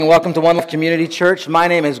Welcome to One Life Community Church. My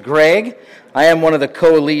name is Greg. I am one of the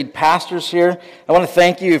co-lead pastors here. I want to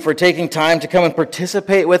thank you for taking time to come and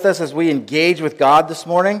participate with us as we engage with God this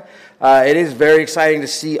morning. It is very exciting to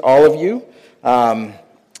see all of you. I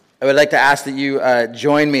would like to ask that you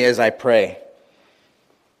join me as I pray.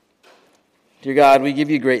 Dear God, we give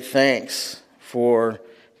you great thanks for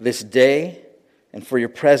this day and for your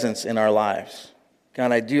presence in our lives.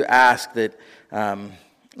 God, I do ask that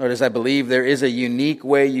Lord, as I believe there is a unique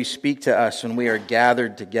way you speak to us when we are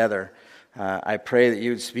gathered together, I pray that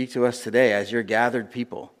you would speak to us today as your gathered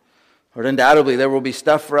people. Lord, undoubtedly there will be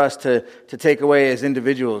stuff for us to take away as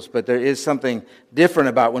individuals, but there is something different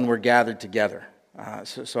about when we're gathered together.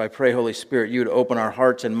 So I pray, Holy Spirit, you would open our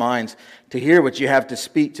hearts and minds to hear what you have to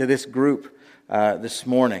speak to this group this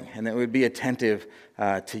morning, and that we would be attentive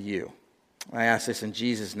to you. I ask this in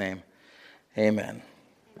Jesus' name. Amen.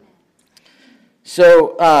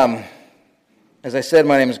 So, as I said,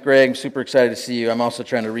 my name is Greg. I'm super excited to see you. I'm also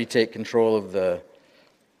trying to retake control of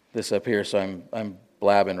this up here, so I'm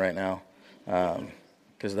blabbing right now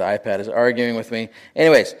because the iPad is arguing with me.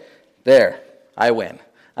 Anyways, there, I win.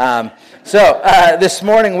 This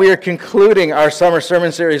morning we are concluding our summer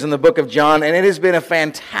sermon series in the book of John, and it has been a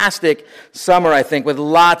fantastic summer, I think, with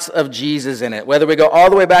lots of Jesus in it. Whether we go all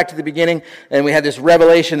the way back to the beginning, and we had this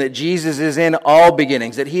revelation that Jesus is in all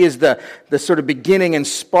beginnings, that he is the sort of beginning and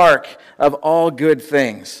spark of all good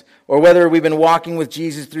things. Or whether we've been walking with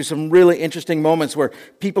Jesus through some really interesting moments where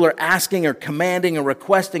people are asking or commanding or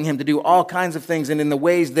requesting him to do all kinds of things and in the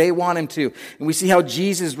ways they want him to. And we see how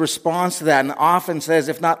Jesus responds to that and often says,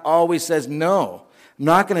 if not always says, no, I'm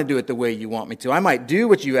not going to do it the way you want me to. I might do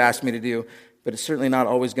what you asked me to do, but it's certainly not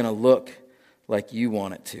always going to look like you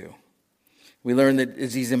want it to. We learn that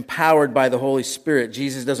as he's empowered by the Holy Spirit,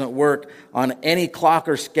 Jesus doesn't work on any clock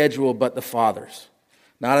or schedule but the Father's.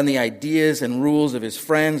 Not on the ideas and rules of his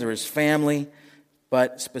friends or his family,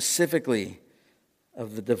 but specifically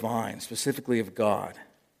of the divine, specifically of God.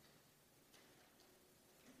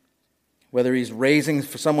 Whether he's raising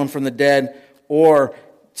someone from the dead or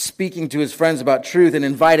speaking to his friends about truth and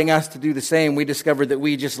inviting us to do the same, we discovered that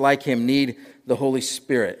we, just like him, need the Holy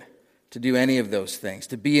Spirit to do any of those things,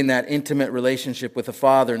 to be in that intimate relationship with the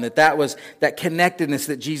Father, and that connectedness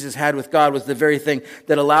that Jesus had with God was the very thing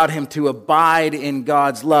that allowed him to abide in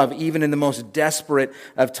God's love, even in the most desperate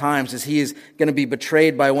of times, as he is going to be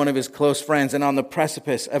betrayed by one of his close friends, and on the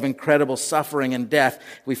precipice of incredible suffering and death.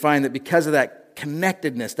 We find that because of that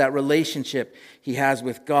connectedness, that relationship he has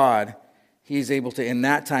with God, he is able to, in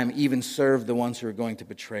that time, even serve the ones who are going to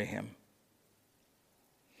betray him.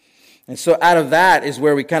 And so out of that is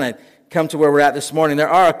where we kind of come to where we're at this morning. There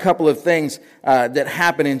are a couple of things that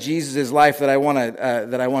happen in Jesus' life that I want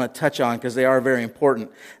to touch on because they are very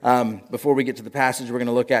important. Before we get to the passage we're going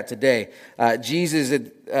to look at today, Jesus,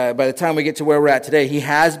 by the time we get to where we're at today, he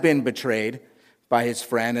has been betrayed by his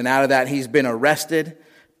friend, and out of that he's been arrested,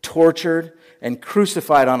 tortured, and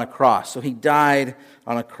crucified on a cross. So he died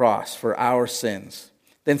on a cross for our sins.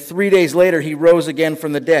 Then 3 days later he rose again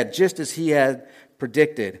from the dead, just as he had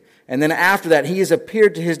predicted. And then after that, he has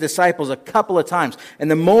appeared to his disciples a couple of times. And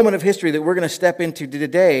the moment of history that we're going to step into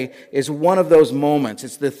today is one of those moments.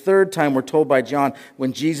 It's the third time we're told by John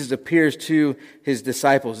when Jesus appears to his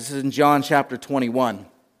disciples. This is in John chapter 21.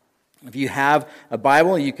 If you have a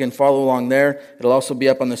Bible, you can follow along there. It'll also be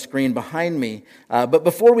up on the screen behind me. But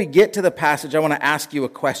before we get to the passage, I want to ask you a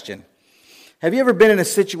question. Have you ever been in a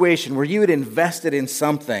situation where you had invested in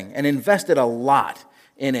something and invested a lot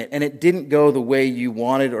in it, and it didn't go the way you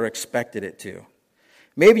wanted or expected it to?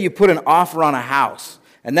 Maybe you put an offer on a house,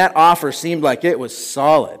 and that offer seemed like it was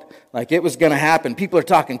solid, like it was going to happen. People are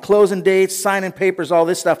talking closing dates, signing papers, all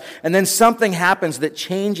this stuff, and then something happens that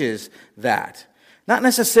changes that. Not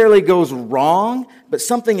necessarily goes wrong, but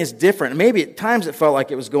something is different. Maybe at times it felt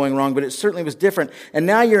like it was going wrong, but it certainly was different. And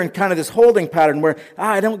now you're in kind of this holding pattern where,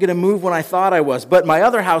 I don't get to move when I thought I was. But my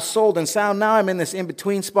other house sold and sound. Now I'm in this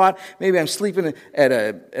in-between spot. Maybe I'm sleeping at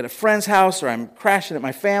a friend's house, or I'm crashing at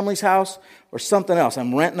my family's house, or something else.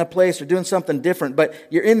 I'm renting a place or doing something different. But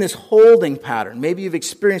you're in this holding pattern. Maybe you've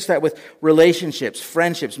experienced that with relationships,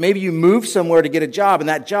 friendships. Maybe you moved somewhere to get a job, and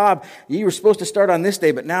that job, you were supposed to start on this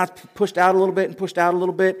day, but now it's pushed out a little bit and pushed out a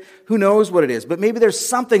little bit. Who knows what it is? But maybe there's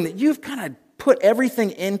something that you've kind of put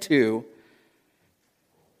everything into,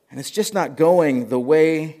 and it's just not going the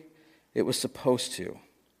way it was supposed to.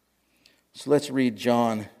 So let's read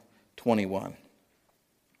John 21.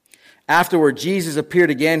 Afterward, Jesus appeared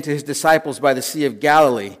again to his disciples by the Sea of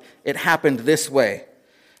Galilee. It happened this way.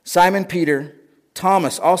 Simon Peter,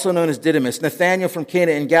 Thomas, also known as Didymus, Nathanael from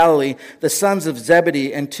Cana in Galilee, the sons of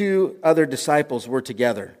Zebedee, and 2 other disciples were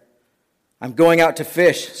together. "I'm going out to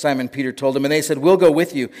fish," Simon Peter told him, and they said, "We'll go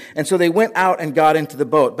with you." And so they went out and got into the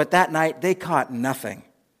boat, but that night they caught nothing.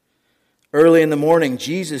 Early in the morning,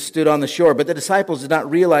 Jesus stood on the shore, but the disciples did not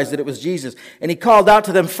realize that it was Jesus. And he called out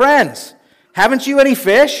to them, "Friends, haven't you any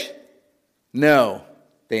fish?" "No,"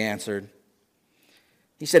 they answered.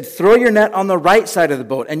 He said, "Throw your net on the right side of the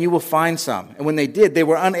boat, and you will find some." And when they did, they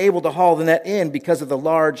were unable to haul the net in because of the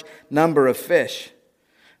large number of fish.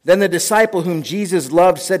 Then the disciple whom Jesus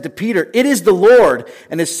loved said to Peter, "It is the Lord."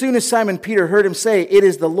 And as soon as Simon Peter heard him say, "It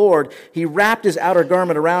is the Lord," he wrapped his outer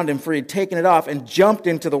garment around him, for he had taken it off, and jumped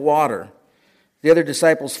into the water. The other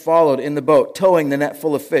disciples followed in the boat, towing the net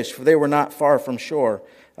full of fish, for they were not far from shore,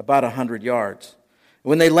 about 100 yards.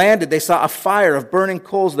 When they landed, they saw a fire of burning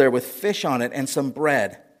coals there with fish on it and some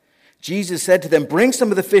bread. Jesus said to them, "Bring some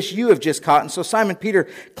of the fish you have just caught." And so Simon Peter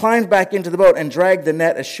climbed back into the boat and dragged the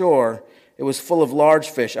net ashore. It was full of large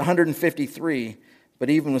fish, 153, but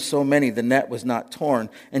even with so many, the net was not torn.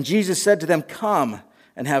 And Jesus said to them, "Come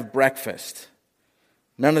and have breakfast."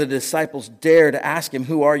 None of the disciples dared ask him,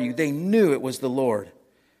 "Who are you?" They knew it was the Lord.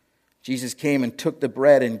 Jesus came and took the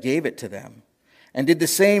bread and gave it to them, and did the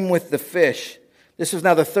same with the fish. This was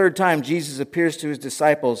now the third time Jesus appears to his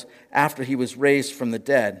disciples after he was raised from the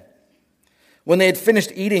dead. When they had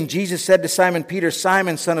finished eating, Jesus said to Simon Peter,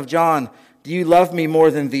 "Simon, son of John, do you love me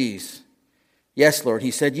more than these?" "Yes, Lord,"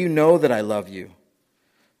 he said, "you know that I love you."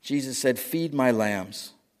 Jesus said, "Feed my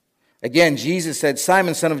lambs." Again, Jesus said,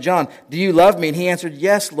 "Simon, son of John, do you love me?" And he answered,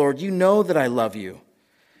 "Yes, Lord, you know that I love you."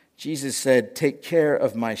 Jesus said, "Take care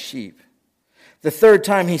of my sheep." The third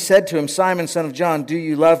time he said to him, "Simon, son of John, do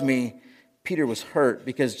you love me?" Peter was hurt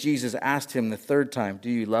because Jesus asked him the third time, "Do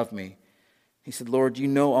you love me?" He said, "Lord, you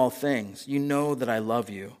know all things. You know that I love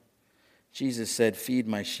you." Jesus said, "Feed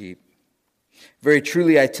my sheep. Very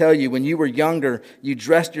truly, I tell you, when you were younger, you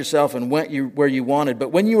dressed yourself and went where you wanted.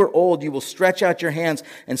 But when you are old, you will stretch out your hands,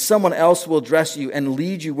 and someone else will dress you and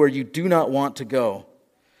lead you where you do not want to go."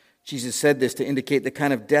 Jesus said this to indicate the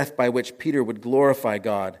kind of death by which Peter would glorify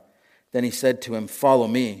God. Then he said to him, "Follow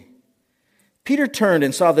me." Peter turned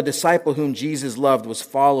and saw the disciple whom Jesus loved was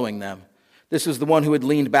following them. This was the one who had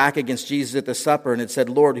leaned back against Jesus at the supper and had said,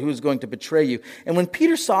 "Lord, who is going to betray you?" And when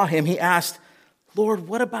Peter saw him, he asked, "Lord,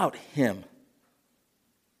 what about him?"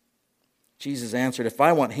 Jesus answered, "If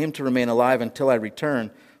I want him to remain alive until I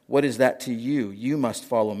return, what is that to you? You must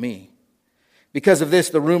follow me." Because of this,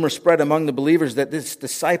 the rumor spread among the believers that this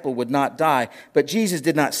disciple would not die. But Jesus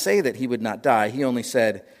did not say that he would not die. He only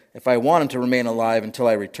said, "If I want him to remain alive until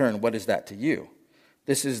I return, what is that to you?"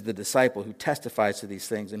 This is the disciple who testifies to these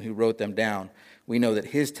things and who wrote them down. We know that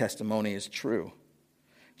his testimony is true.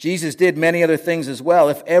 Jesus did many other things as well.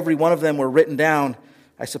 If every one of them were written down,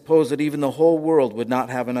 I suppose that even the whole world would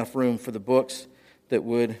not have enough room for the books that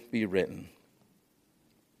would be written.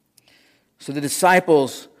 So the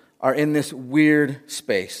disciples are in this weird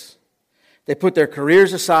space. They put their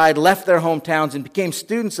careers aside, left their hometowns, and became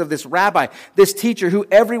students of this rabbi, this teacher who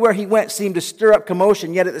everywhere he went seemed to stir up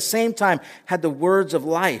commotion, yet at the same time had the words of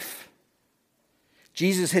life.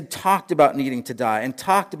 Jesus had talked about needing to die and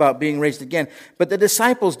talked about being raised again, but the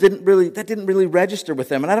disciples didn't really register with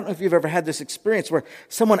them. And I don't know if you've ever had this experience where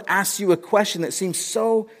someone asks you a question that seems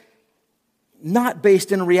so not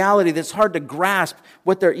based in reality that it's hard to grasp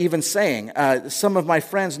what they're even saying. Some of my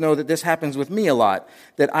friends know that this happens with me a lot,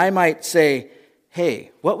 that I might say,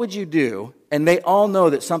 "Hey, what would you do?" And they all know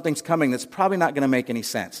that something's coming that's probably not going to make any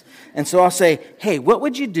sense. And so I'll say, "Hey, what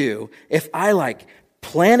would you do if I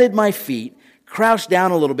planted my feet, crouched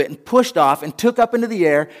down a little bit and pushed off and took up into the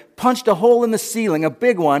air, punched a hole in the ceiling, a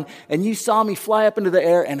big one, and you saw me fly up into the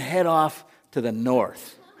air and head off to the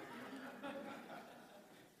north?"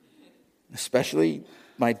 Especially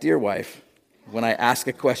my dear wife, when I ask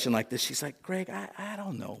a question like this, she's like, "Greg, I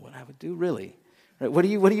don't know what I would do, really. Right? What are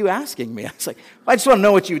you asking me?" I was like, "I just want to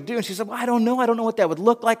know what you would do." And she said, "Well, I don't know what that would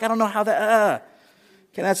look like. I don't know how that,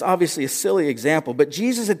 Okay, that's obviously a silly example, but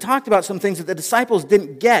Jesus had talked about some things that the disciples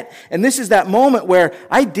didn't get. And this is that moment where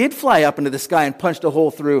I did fly up into the sky and punched a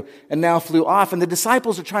hole through and now flew off. And the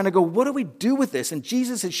disciples are trying to go, "What do we do with this?" And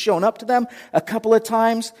Jesus has shown up to them a couple of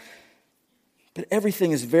times, but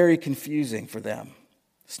everything is very confusing for them.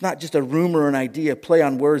 It's not just a rumor or an idea, play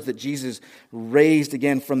on words that Jesus raised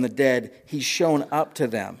again from the dead. He's shown up to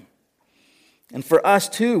them. And for us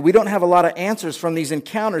too, we don't have a lot of answers from these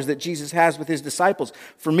encounters that Jesus has with his disciples.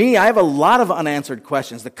 For me, I have a lot of unanswered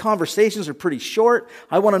questions. The conversations are pretty short.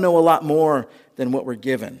 I want to know a lot more than what we're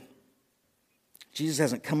given. Jesus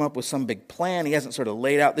hasn't come up with some big plan. He hasn't sort of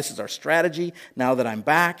laid out, "This is our strategy now that I'm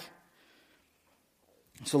back."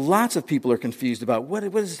 So lots of people are confused about what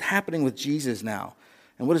is happening with Jesus now.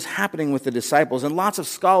 and what is happening with the disciples. And lots of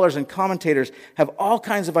scholars and commentators have all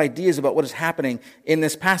kinds of ideas about what is happening in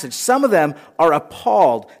this passage. Some of them are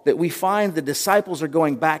appalled that we find the disciples are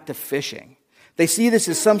going back to fishing. They see this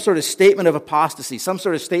as some sort of statement of apostasy, some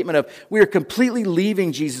sort of statement of we are completely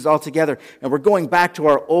leaving Jesus altogether and we're going back to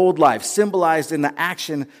our old life, symbolized in the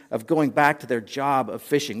action of going back to their job of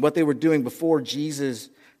fishing, what they were doing before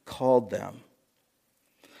Jesus called them.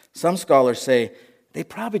 Some scholars say they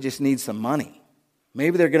probably just need some money.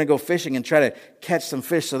 Maybe they're going to go fishing and try to catch some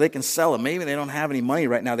fish so they can sell them. Maybe they don't have any money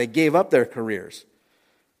right now. They gave up their careers.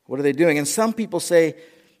 What are they doing? And some people say,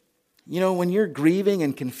 when you're grieving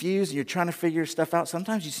and confused and you're trying to figure stuff out,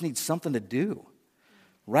 sometimes you just need something to do,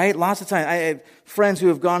 right? Lots of times, I have friends who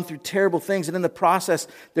have gone through terrible things, and in the process,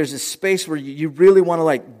 there's this space where you really want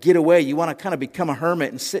to get away. You want to kind of become a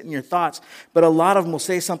hermit and sit in your thoughts. But a lot of them will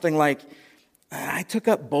say something like, I took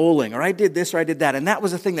up bowling, or I did this, or I did that. And that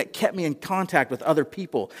was the thing that kept me in contact with other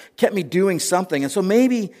people, kept me doing something. And so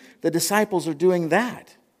maybe the disciples are doing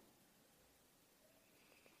that.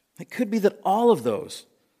 It could be that all of those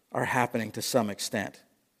are happening to some extent.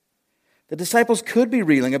 The disciples could be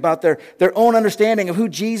reeling about their own understanding of who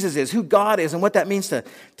Jesus is, who God is, and what that means to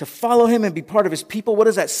follow him and be part of his people. What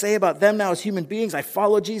does that say about them now as human beings? I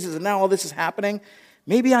follow Jesus, and now all this is happening.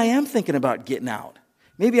 Maybe I am thinking about getting out.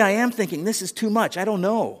 Maybe I am thinking, this is too much. I don't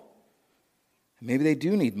know. Maybe they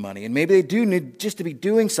do need money, and maybe they do need just to be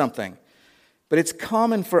doing something. But it's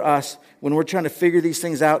common for us, when we're trying to figure these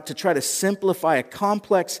things out, to try to simplify a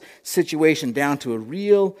complex situation down to a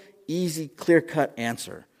real, easy, clear-cut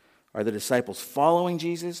answer. Are the disciples following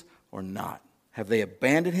Jesus or not? Have they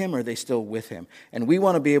abandoned him, or are they still with him? And we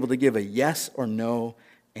want to be able to give a yes or no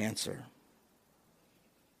answer.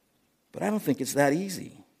 But I don't think it's that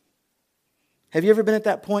easy. Have you ever been at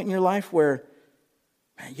that point in your life where,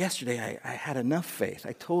 man, yesterday I had enough faith,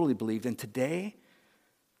 I totally believed, and today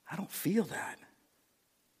I don't feel that.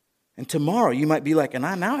 And tomorrow you might be like, and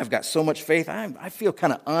now I've got so much faith, I feel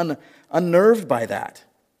kind of unnerved by that.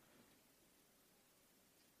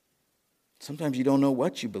 Sometimes you don't know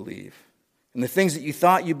what you believe. And the things that you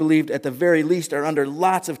thought you believed at the very least are under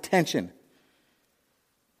lots of tension.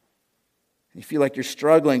 You feel like you're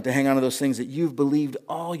struggling to hang on to those things that you've believed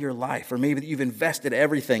all your life, or maybe that you've invested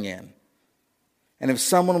everything in. And if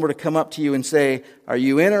someone were to come up to you and say, are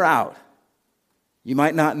you in or out? You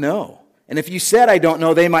might not know. And if you said, I don't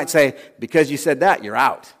know, they might say, because you said that, you're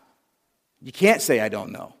out. You can't say, I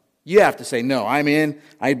don't know. You have to say, no, I'm in,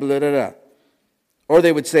 I blah, blah, blah. Or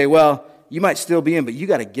they would say, well, you might still be in, but you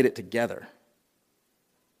got to get it together.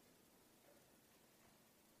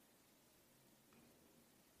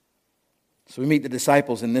 So we meet the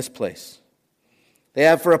disciples in this place. They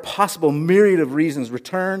have, for a possible myriad of reasons,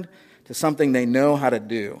 returned to something they know how to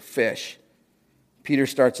do, fish. Peter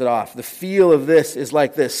starts it off. The feel of this is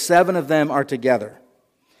like this. 7 of them are together.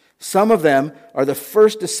 Some of them are the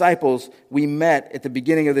first disciples we met at the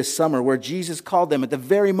beginning of this summer, where Jesus called them at the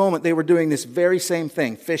very moment they were doing this very same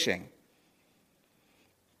thing, fishing.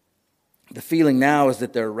 The feeling now is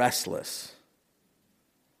that they're restless.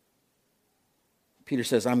 Peter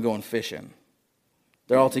says, I'm going fishing.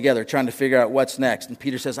 They're all together trying to figure out what's next. And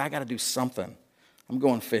Peter says, I got to do something. I'm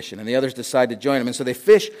going fishing. And the others decide to join him. And so they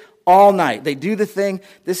fish all night. They do the thing.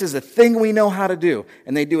 This is a thing we know how to do.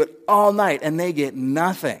 And they do it all night, and they get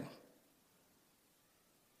nothing.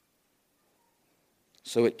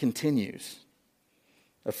 So it continues.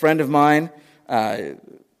 A friend of mine,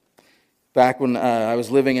 back when I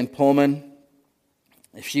was living in Pullman,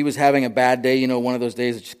 if she was having a bad day, one of those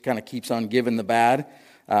days that just kind of keeps on giving the bad,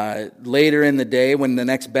 later in the day when the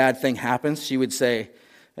next bad thing happens, she would say,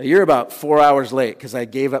 you're about 4 hours late because I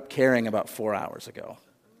gave up caring about 4 hours ago.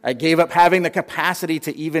 I gave up having the capacity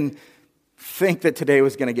to even think that today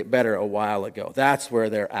was going to get better a while ago. That's where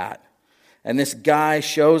they're at. And this guy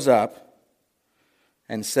shows up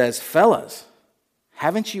and says, fellas,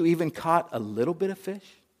 haven't you even caught a little bit of fish?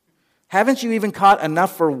 Haven't you even caught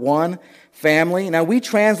enough for one family? Now, we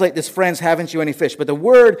translate this friends, haven't you any fish? But the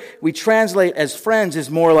word we translate as friends is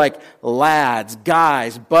more like lads,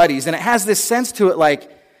 guys, buddies. And it has this sense to it like,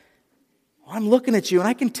 well, I'm looking at you and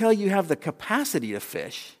I can tell you have the capacity to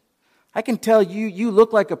fish. I can tell you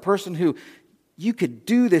look like a person who you could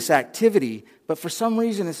do this activity, but for some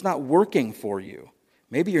reason it's not working for you.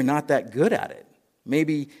 Maybe you're not that good at it.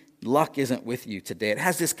 Maybe luck isn't with you today. It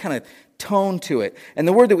has this kind of tone to it. And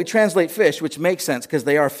the word that we translate fish, which makes sense because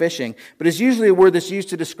they are fishing, but is usually a word that's used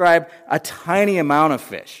to describe a tiny amount of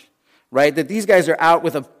fish, right? That these guys are out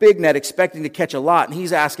with a big net expecting to catch a lot, and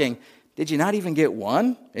he's asking, did you not even get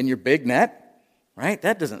one in your big net? Right?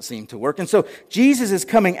 That doesn't seem to work. And so Jesus is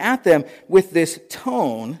coming at them with this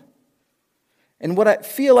tone, And what I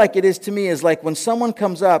feel like it is to me is like when someone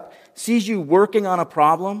comes up, sees you working on a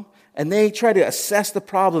problem, and they try to assess the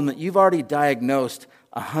problem that you've already diagnosed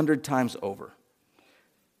 100 times over.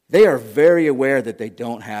 They are very aware that they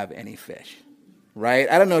don't have any fish, right?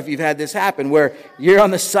 I don't know if you've had this happen where you're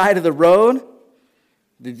on the side of the road,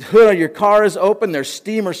 the hood of your car is open, there's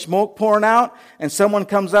steam or smoke pouring out, and someone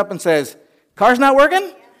comes up and says, "Car's not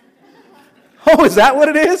working?" Oh, is that what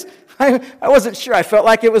it is? I wasn't sure. I felt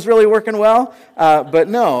like it was really working well, but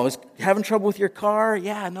no. Is having trouble with your car?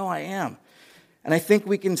 Yeah, no, I am. And I think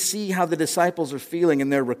we can see how the disciples are feeling in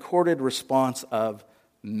their recorded response of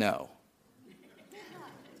no.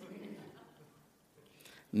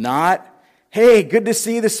 Not, "Hey, good to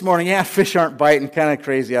see you this morning. Yeah, fish aren't biting." Kind of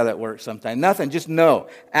crazy how that works sometimes. Nothing, just no.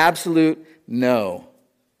 Absolute no.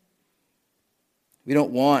 We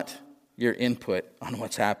don't want your input on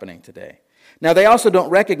what's happening today. Now, they also don't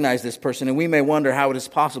recognize this person, and we may wonder how it is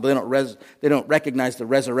possible. They don't recognize the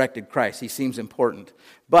resurrected Christ. He seems important.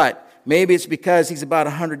 But maybe it's because he's about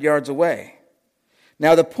 100 yards away.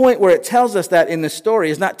 Now, the point where it tells us that in the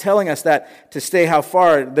story is not telling us that to say how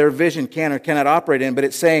far their vision can or cannot operate in, but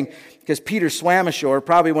it's saying, because Peter swam ashore,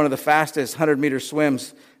 probably one of the fastest 100-meter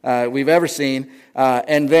swims we've ever seen,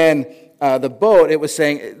 and then the boat, it was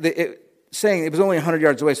saying it was only 100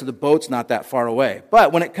 yards away, so the boat's not that far away.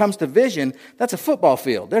 But when it comes to vision, that's a football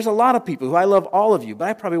field. There's a lot of people who I love all of you, but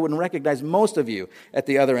I probably wouldn't recognize most of you at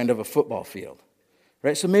the other end of a football field.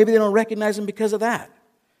 Right? So maybe they don't recognize them because of that.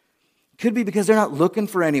 Could be because they're not looking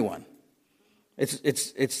for anyone.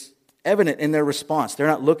 It's evident in their response. They're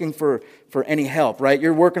not looking for any help, right?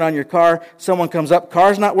 You're working on your car, someone comes up,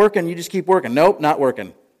 "Car's not working," you just keep working. "Nope, not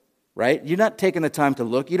working." Right? You're not taking the time to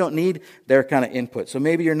look. You don't need their kind of input. So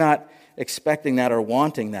maybe you're not expecting that or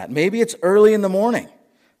wanting that. Maybe it's early in the morning,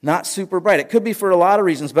 not super bright. It could be for a lot of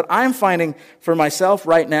reasons, but I'm finding for myself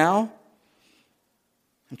right now,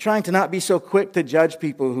 I'm trying to not be so quick to judge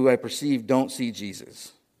people who I perceive don't see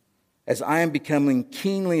Jesus, as I am becoming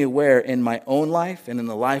keenly aware in my own life and in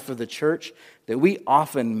the life of the church that we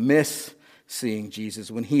often miss seeing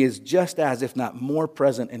Jesus when he is just as, if not more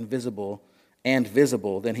present and visible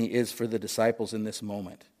than he is for the disciples in this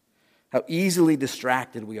moment. How easily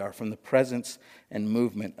distracted we are from the presence and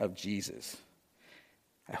movement of Jesus.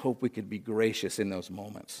 I hope we could be gracious in those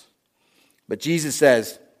moments. But Jesus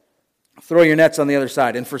says, "Throw your nets on the other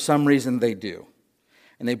side," and for some reason they do.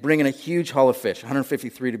 And they bring in a huge haul of fish,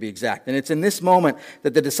 153 to be exact. And it's in this moment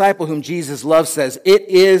that the disciple whom Jesus loves says, "It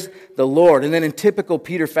is the Lord." And then in typical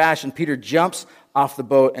Peter fashion, Peter jumps off the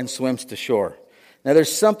boat and swims to shore. Now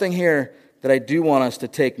there's something here that I do want us to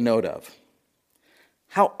take note of.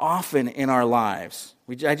 How often in our lives,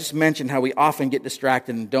 I just mentioned how we often get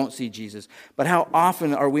distracted and don't see Jesus, but how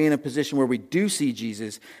often are we in a position where we do see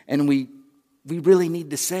Jesus and we really need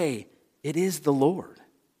to say, "It is the Lord."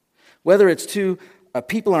 Whether it's to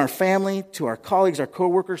people in our family, to our colleagues, our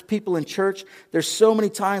coworkers, people in church, there's so many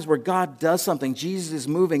times where God does something, Jesus is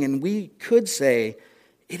moving, and we could say,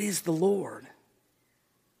 "It is the Lord."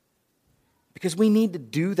 Because we need to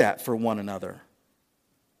do that for one another.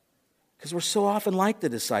 Because we're so often like the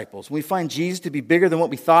disciples. We find Jesus to be bigger than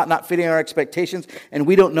what we thought, not fitting our expectations, and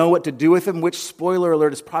we don't know what to do with him, which, spoiler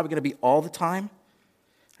alert, is probably going to be all the time.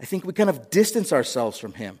 I think we kind of distance ourselves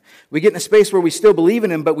from him. We get in a space where we still believe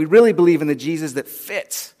in him, but we really believe in the Jesus that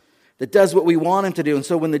fits, that does what we want him to do. And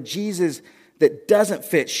so when the Jesus that doesn't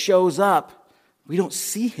fit shows up, we don't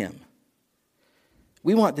see him.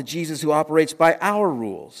 We want the Jesus who operates by our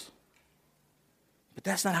rules. But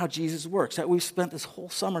that's not how Jesus works. That we've spent this whole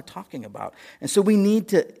summer talking about. And so we need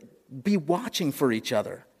to be watching for each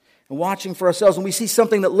other and watching for ourselves. When we see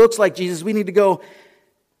something that looks like Jesus, we need to go,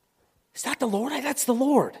 "Is that the Lord? That's the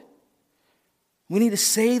Lord." We need to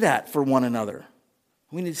say that for one another.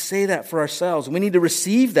 We need to say that for ourselves. We need to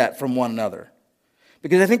receive that from one another.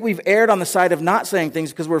 Because I think we've erred on the side of not saying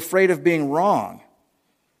things because we're afraid of being wrong.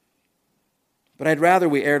 But I'd rather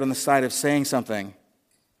we erred on the side of saying something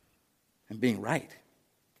and being right.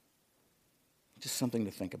 Just something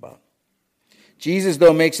to think about. Jesus,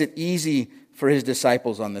 though, makes it easy for his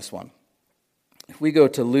disciples on this one. If we go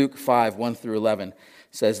to Luke 5, 1 through 11, it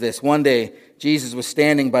says this: "One day, Jesus was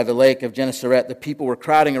standing by the lake of Gennesaret. The people were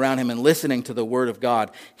crowding around him and listening to the word of God.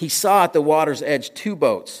 He saw at the water's edge 2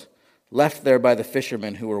 boats left there by the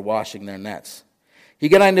fishermen who were washing their nets. He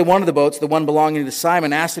got into one of the boats, the one belonging to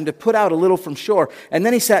Simon, asked him to put out a little from shore. And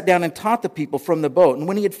then he sat down and taught the people from the boat. And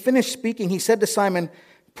when he had finished speaking, he said to Simon,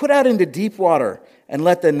 'Put out into deep water and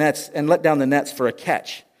let down the nets for a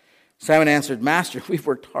catch.' Simon answered, 'Master, we've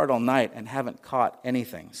worked hard all night and haven't caught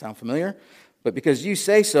anything.'" Sound familiar? "But because you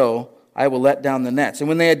say so, I will let down the nets. And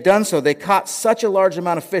when they had done so, they caught such a large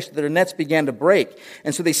amount of fish that their nets began to break.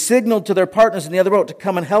 And so they signaled to their partners in the other boat to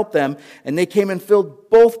come and help them. And they came and filled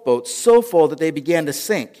both boats so full that they began to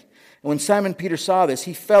sink. And when Simon Peter saw this,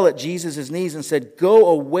 he fell at Jesus' knees and said, "Go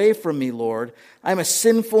away from me, Lord. I am a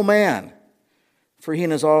sinful man." For he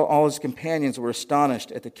and all his companions were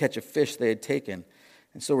astonished at the catch of fish they had taken.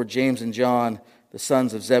 And so were James and John, the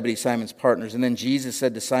sons of Zebedee, Simon's partners. And then Jesus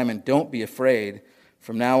said to Simon, "Don't be afraid.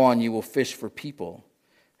 From now on you will fish for people."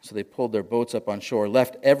 So they pulled their boats up on shore,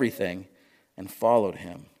 left everything, and followed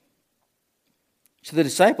him. So the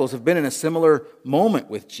disciples have been in a similar moment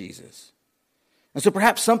with Jesus. And so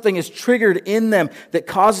perhaps something is triggered in them that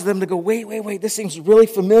causes them to go, wait, this seems really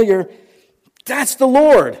familiar. That's the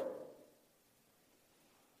Lord.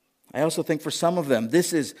 I also think for some of them,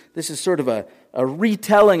 this is sort of a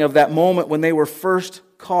retelling of that moment when they were first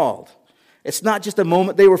called. It's not just a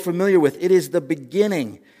moment they were familiar with. It is the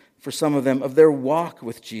beginning, for some of them, of their walk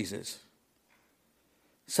with Jesus.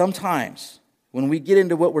 Sometimes, when we get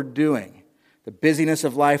into what we're doing, the busyness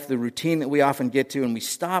of life, the routine that we often get to, and we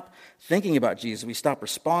stop thinking about Jesus, we stop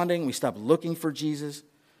responding, we stop looking for Jesus,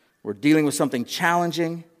 we're dealing with something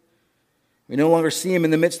challenging, we no longer see him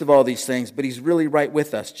in the midst of all these things, but he's really right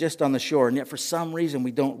with us, just on the shore, and yet for some reason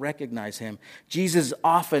we don't recognize him. Jesus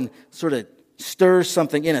often sort of stirs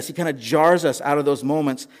something in us. He kind of jars us out of those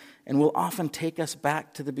moments and will often take us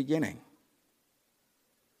back to the beginning.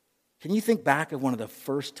 Can you think back of one of the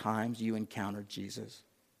first times you encountered Jesus?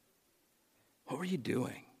 What were you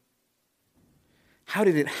doing? How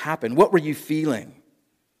did it happen? What were you feeling?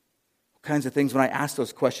 What kinds of things, when I ask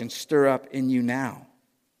those questions, stir up in you now?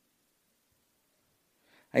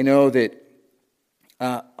 I know that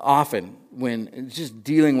often when just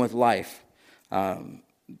dealing with life,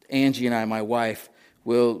 Angie and I, my wife,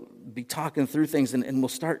 will be talking through things and we'll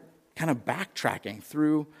start kind of backtracking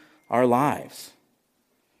through our lives,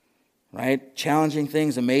 right? Challenging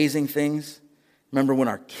things, amazing things. Remember when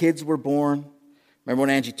our kids were born? Remember when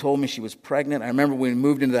Angie told me she was pregnant? I remember when we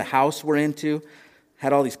moved into the house we're into,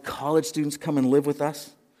 had all these college students come and live with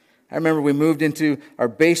us. I remember we moved into our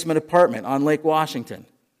basement apartment on Lake Washington.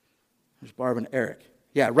 There's Barb and Eric.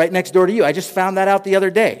 Yeah, right next door to you. I just found that out the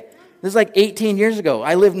other day. This is like 18 years ago.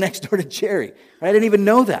 I lived next door to Jerry. Right? I didn't even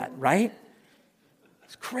know that, right?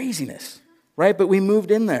 It's craziness, right? But we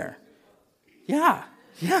moved in there. Yeah.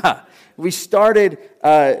 We started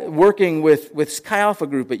working with Chi Alpha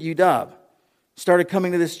Group at UW. Started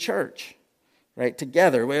coming to this church, right,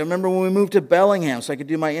 together. I remember when we moved to Bellingham so I could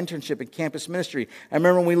do my internship in campus ministry. I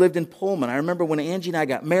remember when we lived in Pullman. I remember when Angie and I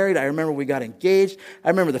got married. I remember we got engaged. I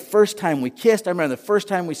remember the first time we kissed. I remember the first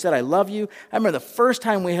time we said, "I love you." I remember the first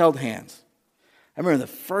time we held hands. I remember the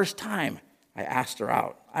first time I asked her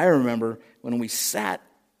out. I remember when we sat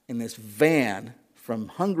in this van from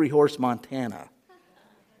Hungry Horse, Montana,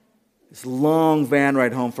 this long van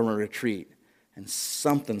ride home from a retreat, and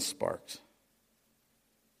something sparked.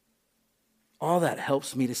 All that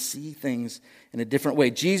helps me to see things in a different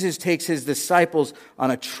way. Jesus takes his disciples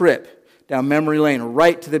on a trip down memory lane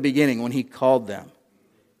right to the beginning when he called them.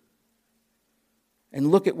 And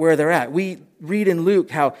look at where they're at. We read in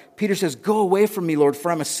Luke how Peter says, "Go away from me, Lord, for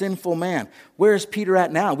I'm a sinful man." Where is Peter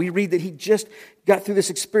at now? We read that he just got through this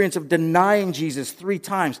experience of denying Jesus 3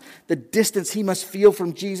 times. The distance he must feel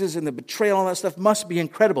from Jesus and the betrayal and all that stuff must be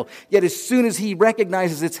incredible. Yet as soon as he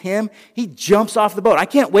recognizes it's him, he jumps off the boat. I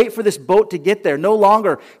can't wait for this boat to get there. No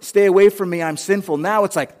longer stay away from me, I'm sinful. Now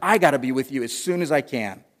it's like, I got to be with you as soon as I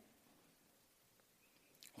can.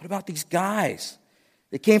 What about these guys?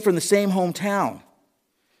 They came from the same hometown.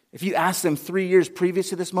 If you asked them 3 years previous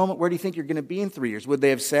to this moment, where do you think you're going to be in 3 years? Would they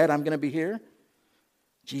have said, "I'm going to be here"?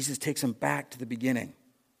 Jesus takes them back to the beginning.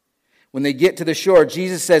 When they get to the shore,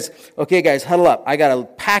 Jesus says, "Okay, guys, huddle up. I got a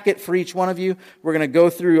packet for each one of you. We're going to go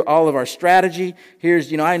through all of our strategy.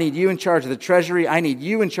 Here's, I need you in charge of the treasury. I need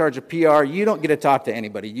you in charge of PR. You don't get to talk to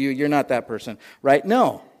anybody. You're not that person, right?"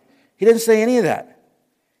 No, he doesn't say any of that.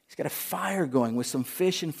 He's got a fire going with some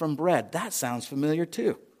fish and some bread. That sounds familiar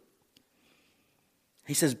too.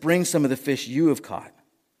 He says, "Bring some of the fish you have caught."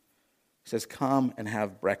 He says, "Come and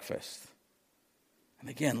have breakfast." And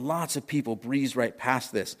again, lots of people breeze right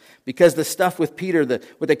past this because the stuff with Peter,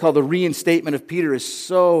 what they call the reinstatement of Peter, is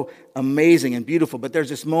so amazing and beautiful. But there's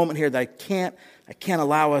this moment here that I can't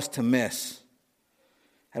allow us to miss.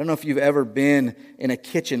 I don't know if you've ever been in a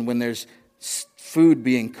kitchen when there's food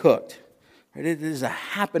being cooked. Right? It is a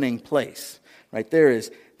happening place. Right? There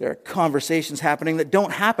are conversations happening that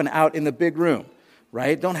don't happen out in the big room.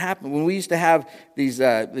 right? Don't happen. When we used to have these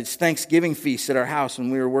Thanksgiving feasts at our house when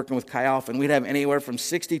we were working with Chi Alpha, and we'd have anywhere from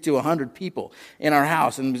 60 to 100 people in our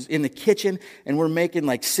house, and it was in the kitchen, and we're making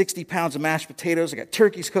like 60 pounds of mashed potatoes. I got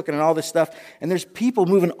turkeys cooking and all this stuff, and there's people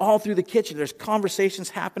moving all through the kitchen. There's conversations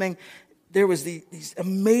happening. There was these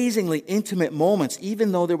amazingly intimate moments,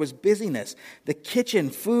 even though there was busyness. The kitchen,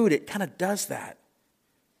 food, it kind of does that.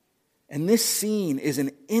 And this scene is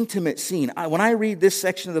an intimate scene. When I read this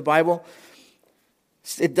section of the Bible,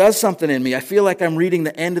 it does something in me. I feel like I'm reading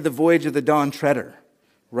the end of the Voyage of the Dawn Treader,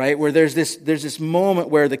 right? Where there's this moment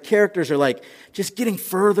where the characters are like just getting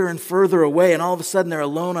further and further away, and all of a sudden they're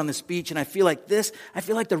alone on this beach, and I feel like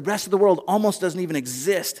the rest of the world almost doesn't even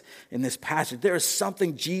exist in this passage. There is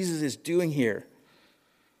something Jesus is doing here.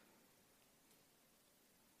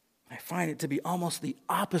 I find it to be almost the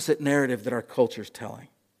opposite narrative that our culture is telling.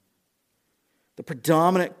 The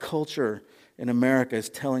predominant culture in America is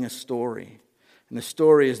telling a story. And the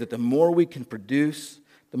story is that the more we can produce,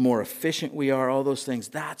 the more efficient we are, all those things,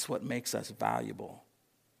 that's what makes us valuable.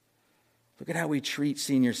 Look at how we treat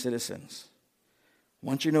senior citizens.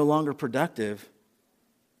 Once you're no longer productive,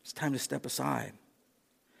 it's time to step aside.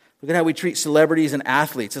 Look at how we treat celebrities and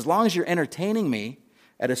athletes. As long as you're entertaining me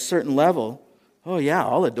at a certain level, oh yeah,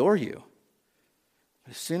 I'll adore you.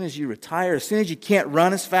 But as soon as you retire, as soon as you can't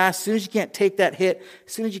run as fast, as soon as you can't take that hit,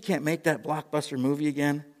 as soon as you can't make that blockbuster movie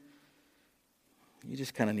again, you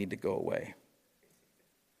just kind of need to go away.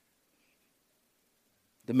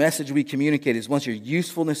 The message we communicate is once your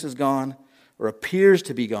usefulness is gone or appears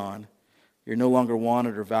to be gone, you're no longer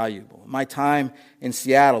wanted or valuable. My time in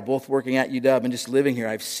Seattle, both working at UW and just living here,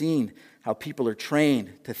 I've seen how people are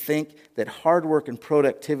trained to think that hard work and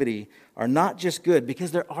productivity are not just good,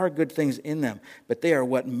 because there are good things in them, but they are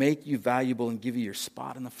what make you valuable and give you your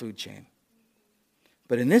spot in the food chain.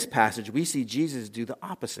 But in this passage, we see Jesus do the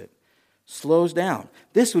opposite. Slows down.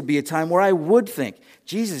 This would be a time where I would think,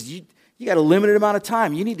 Jesus, you got a limited amount of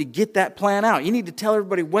time. You need to get that plan out. You need to tell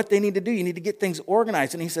everybody what they need to do. You need to get things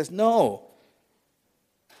organized. And he says, no.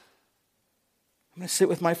 I'm going to sit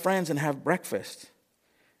with my friends and have breakfast.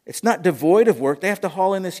 It's not devoid of work. They have to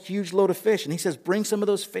haul in this huge load of fish. And he says, bring some of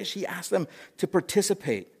those fish. He asks them to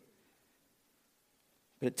participate.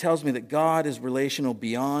 But it tells me that God is relational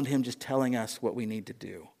beyond him just telling us what we need to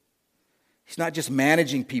do. He's not just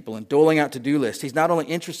managing people and doling out to-do lists. He's not only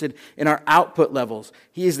interested in our output levels.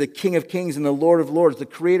 He is the King of Kings and the Lord of Lords, the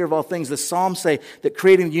creator of all things. The Psalms say that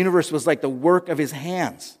creating the universe was like the work of his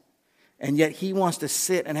hands. And yet he wants to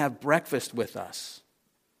sit and have breakfast with us.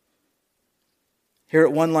 Here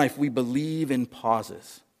at One Life, we believe in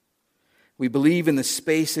pauses. We believe in the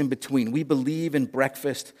space in between. We believe in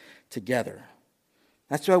breakfast together.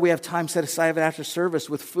 That's why we have time set aside after service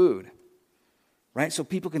with food. Right? So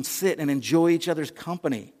people can sit and enjoy each other's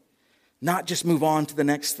company, not just move on to the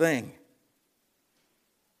next thing.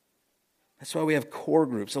 That's why we have core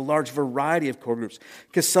groups, a large variety of core groups.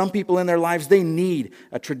 Because some people in their lives, they need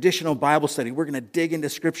a traditional Bible study. We're going to dig into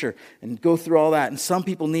Scripture and go through all that. And some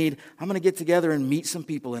people need, I'm going to get together and meet some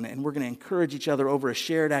people in it, and we're going to encourage each other over a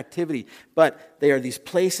shared activity. But they are these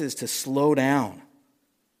places to slow down,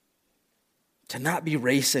 to not be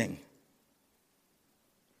racing.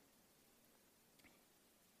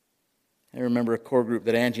 I remember a core group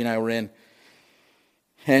that Angie and I were in,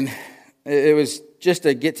 and it was just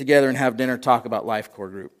a get together and have dinner, talk about life core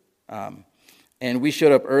group. And we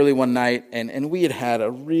showed up early one night, and we had a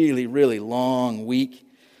really, really long week.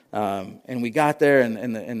 And we got there,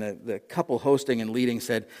 and the couple hosting and leading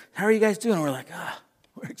said, how are you guys doing? And we're like,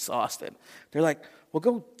 we're exhausted. They're like, well,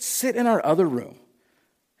 go sit in our other room.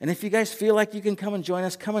 And if you guys feel like you can come and join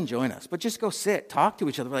us, come and join us. But just go sit, talk to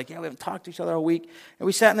each other. We're like, yeah, we haven't talked to each other all week. And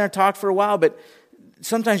we sat in there and talked for a while, but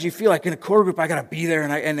sometimes you feel like in a core group, I got to be there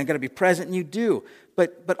and I got to be present, and you do.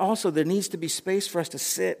 But also there needs to be space for us to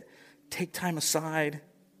sit, take time aside.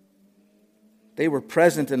 They were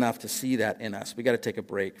present enough to see that in us. We got to take a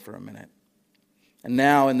break for a minute. And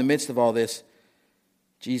now, in the midst of all this,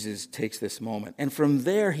 Jesus takes this moment. And from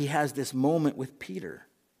there, he has this moment with Peter.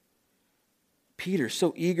 Peter,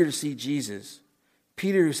 so eager to see Jesus.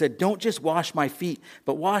 Peter, who said, don't just wash my feet,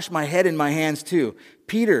 but wash my head and my hands too.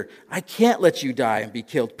 Peter, I can't let you die and be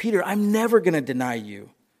killed. Peter, I'm never going to deny you.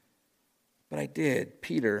 But I did,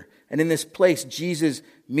 Peter. And in this place, Jesus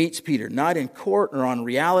meets Peter, not in court or on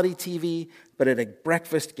reality TV, but at a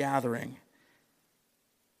breakfast gathering.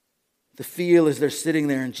 The feel as they're sitting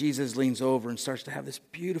there, and Jesus leans over and starts to have this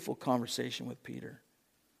beautiful conversation with Peter.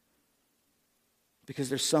 Because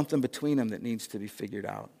there's something between them that needs to be figured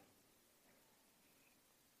out.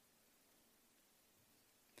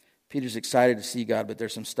 Peter's excited to see God, but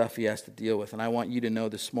there's some stuff he has to deal with. And I want you to know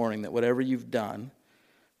this morning that whatever you've done,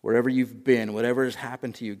 wherever you've been, whatever has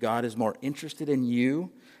happened to you, God is more interested in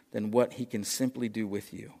you than what he can simply do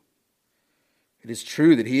with you. It is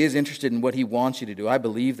true that he is interested in what he wants you to do. I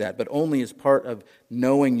believe that, but only as part of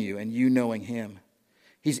knowing you and you knowing him.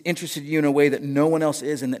 He's interested in you in a way that no one else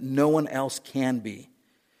is and that no one else can be.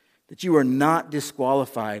 That you are not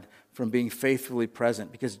disqualified from being faithfully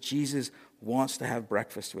present because Jesus wants to have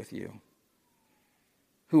breakfast with you.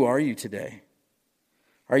 Who are you today?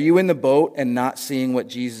 Are you in the boat and not seeing what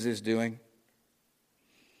Jesus is doing?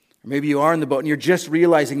 Or maybe you are in the boat and you're just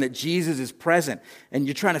realizing that Jesus is present and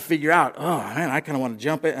you're trying to figure out, oh man, I kind of want to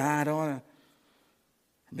jump in. I don't want to.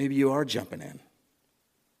 Maybe you are jumping in.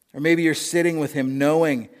 Or maybe you're sitting with him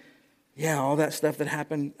knowing, yeah, all that stuff that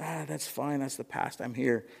happened, that's fine. That's the past. I'm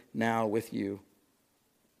here now with you.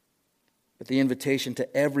 But the invitation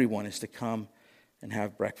to everyone is to come and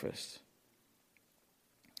have breakfast.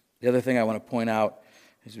 The other thing I want to point out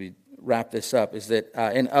as we wrap this up is that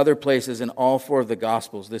in other places in all four of the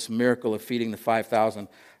Gospels, this miracle of feeding the 5,000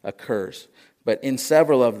 occurs. But in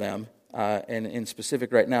several of them, and in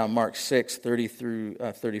specific right now, Mark 6, 30 through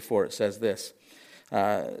 34, it says this.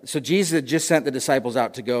 So Jesus had just sent the disciples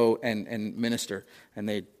out to go and minister, and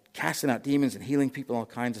they casting out demons and healing people, all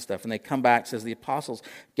kinds of stuff. And they come back, says the apostles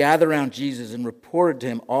gathered around Jesus and reported to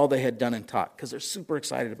him all they had done and taught, because they're super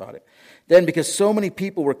excited about it. Then, because so many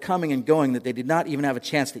people were coming and going that they did not even have a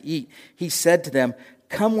chance to eat, he said to them,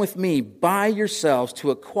 "Come with me by yourselves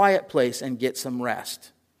to a quiet place and get some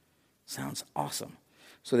rest." Sounds awesome.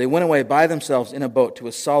 So they went away by themselves in a boat to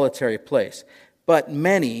a solitary place. But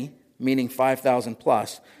many, meaning 5,000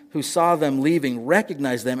 plus, who saw them leaving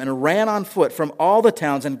recognized them and ran on foot from all the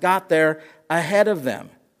towns and got there ahead of them.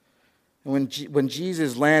 And when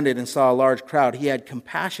Jesus landed and saw a large crowd, he had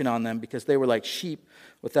compassion on them because they were like sheep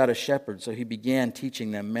without a shepherd. So he began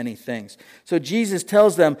teaching them many things. So Jesus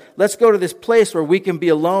tells them, let's go to this place where we can be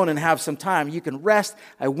alone and have some time. You can rest.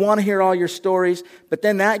 I want to hear all your stories. But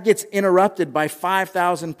then that gets interrupted by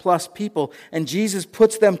 5,000 plus people, and Jesus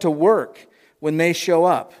puts them to work when they show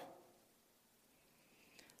up.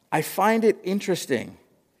 I find it interesting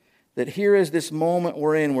that here is this moment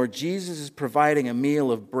we're in where Jesus is providing a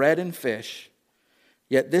meal of bread and fish,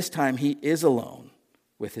 yet this time he is alone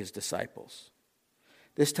with his disciples.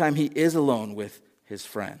 This time he is alone with his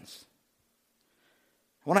friends.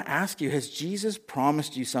 I want to ask you, has Jesus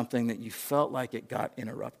promised you something that you felt like it got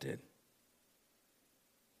interrupted?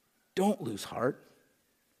 Don't lose heart.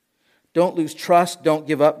 Don't lose trust. Don't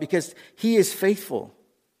give up, because he is faithful.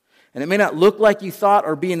 And it may not look like you thought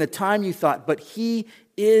or be in the time you thought, but he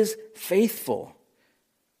is faithful.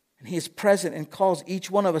 And he is present and calls each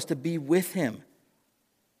one of us to be with him.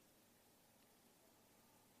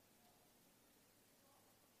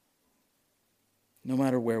 No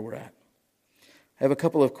matter where we're at. I have a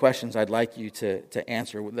couple of questions I'd like you to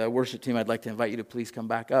answer. The worship team, I'd like to invite you to please come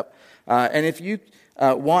back up. And if you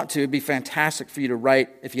want to, it'd be fantastic for you to write,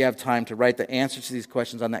 if you have time, to write the answers to these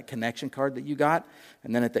questions on that connection card that you got.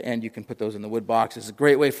 And then at the end, you can put those in the wood box. It's a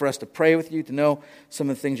great way for us to pray with you, to know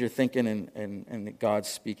some of the things you're thinking and that God's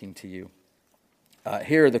speaking to you.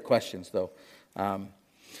 Here are the questions, though.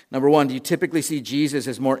 Number one, do you typically see Jesus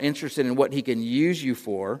as more interested in what he can use you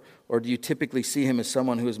for, or do you typically see him as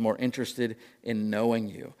someone who is more interested in knowing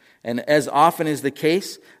you? And as often is the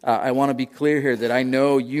case, I want to be clear here that I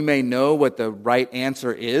know you may know what the right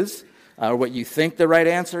answer is, or what you think the right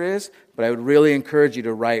answer is, but I would really encourage you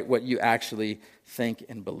to write what you actually think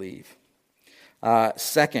and believe.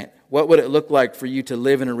 Second, what would it look like for you to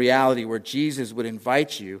live in a reality where Jesus would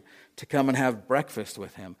invite you to come and have breakfast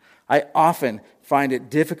with him? I often find it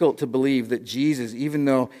difficult to believe that Jesus, even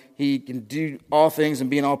though he can do all things and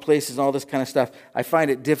be in all places and all this kind of stuff, I find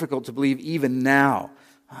it difficult to believe even now.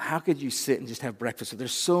 How could you sit and just have breakfast?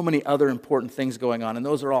 There's so many other important things going on, and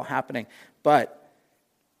those are all happening. But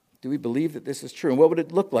do we believe that this is true? And what would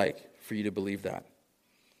it look like for you to believe that?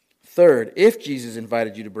 Third, if Jesus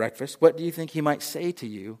invited you to breakfast, what do you think he might say to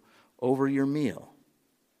you over your meal?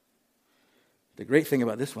 The great thing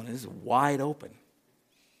about this one is it's wide open.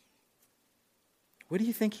 What do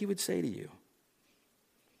you think he would say to you?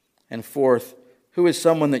 And fourth, who is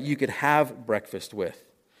someone that you could have breakfast with?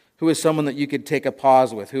 Who is someone that you could take a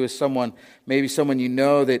pause with? Who is someone, maybe someone you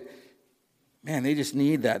know that, man, they just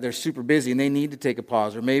need that. They're super busy and they need to take a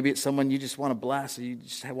pause. Or maybe it's someone you just want to bless, or you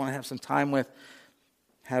just want to have some time with,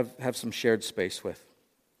 have some shared space with.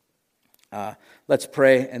 Let's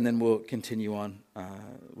pray, and then we'll continue on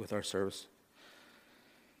with our service.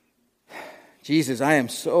 Jesus, I am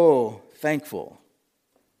so thankful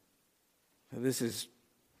that this is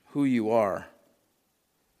who you are.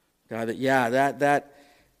 God, that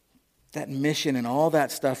That mission and all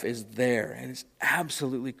that stuff is there, and it's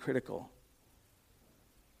absolutely critical.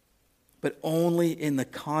 But only in the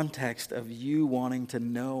context of you wanting to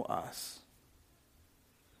know us.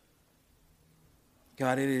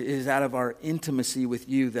 God, it is out of our intimacy with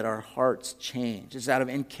you that our hearts change. It's out of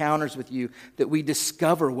encounters with you that we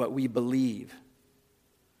discover what we believe.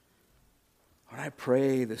 Lord, I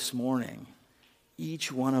pray this morning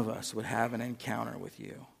each one of us would have an encounter with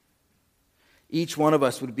you. Each one of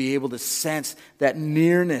us would be able to sense that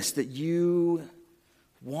nearness that you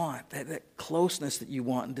want, that closeness that you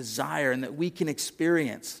want and desire, and that we can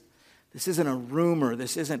experience. This isn't a rumor.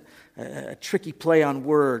 This isn't a tricky play on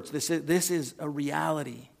words. This is a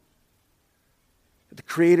reality. The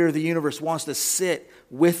Creator of the universe wants to sit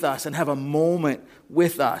with us and have a moment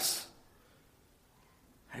with us.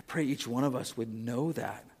 I pray each one of us would know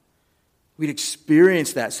that. We'd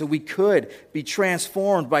experience that so we could be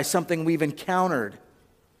transformed by something we've encountered.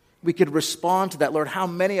 We could respond to that. Lord, how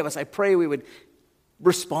many of us, I pray we would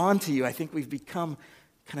respond to you. I think we've become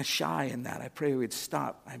kind of shy in that. I pray we would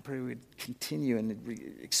stop. I pray we would continue and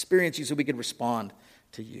experience you so we could respond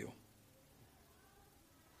to you.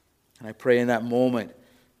 And I pray in that moment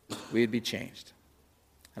we would be changed.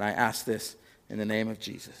 And I ask this in the name of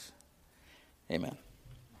Jesus. Amen.